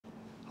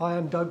Hi,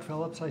 I'm Doug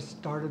Phillips. I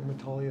started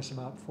Metolius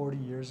about 40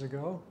 years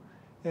ago,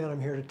 and I'm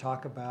here to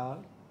talk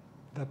about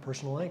the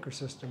personal anchor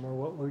system, or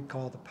what we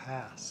call the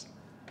PAS.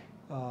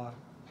 The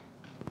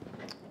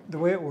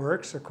way it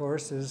works, of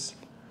course, is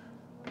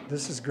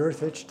this is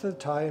girth hitched to the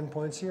tie-in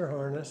points of your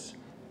harness,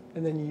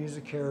 and then you use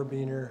a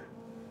carabiner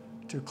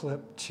to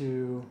clip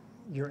to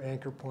your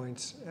anchor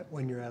points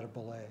when you're at a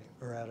belay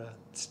or at a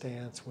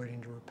stance waiting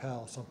to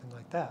rappel, something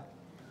like that.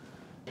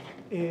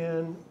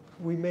 And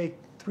we make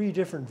 3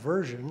 different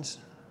versions.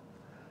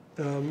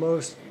 The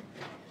most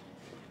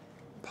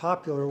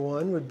popular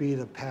one would be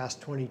the PAS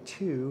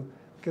 22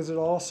 because it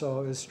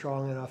also is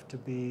strong enough to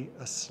be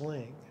a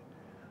sling.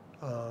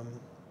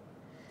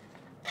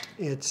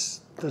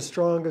 It's the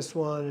strongest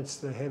one, it's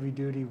the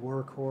heavy-duty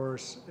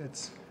workhorse.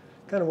 It's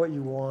kind of what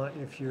you want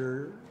if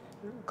you're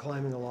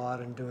climbing a lot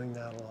and doing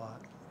that a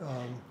lot.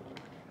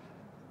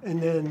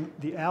 And then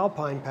the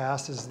ALPINE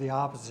PAS is the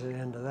opposite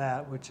end of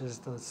that, which is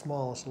the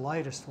smallest,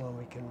 lightest one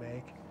we can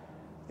make.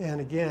 And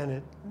again,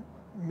 it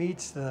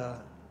meets the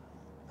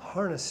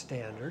harness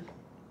standard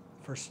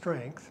for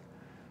strength,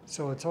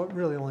 so it's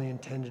really only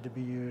intended to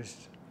be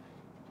used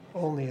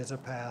only as a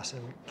PAS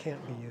and can't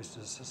be used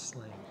as a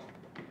sling.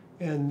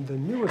 And the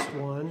newest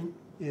one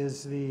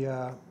is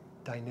the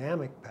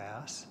dynamic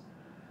PAS,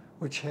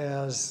 which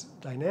has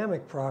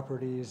dynamic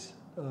properties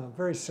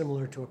very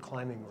similar to a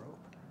climbing rope.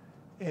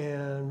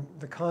 And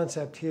the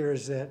concept here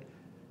is that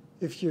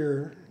if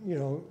you're,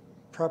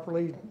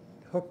 properly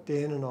hooked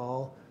in and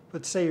all,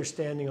 but say you're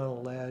standing on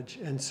a ledge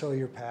and so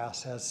your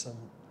PAS has some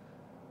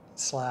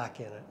slack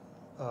in it,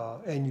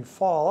 and you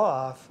fall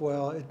off,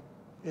 well,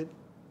 it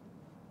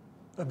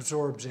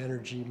absorbs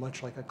energy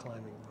much like a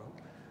climbing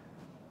rope.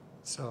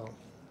 So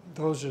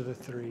those are the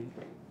 3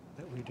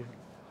 that we do.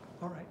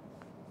 All right.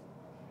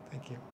 Thank you.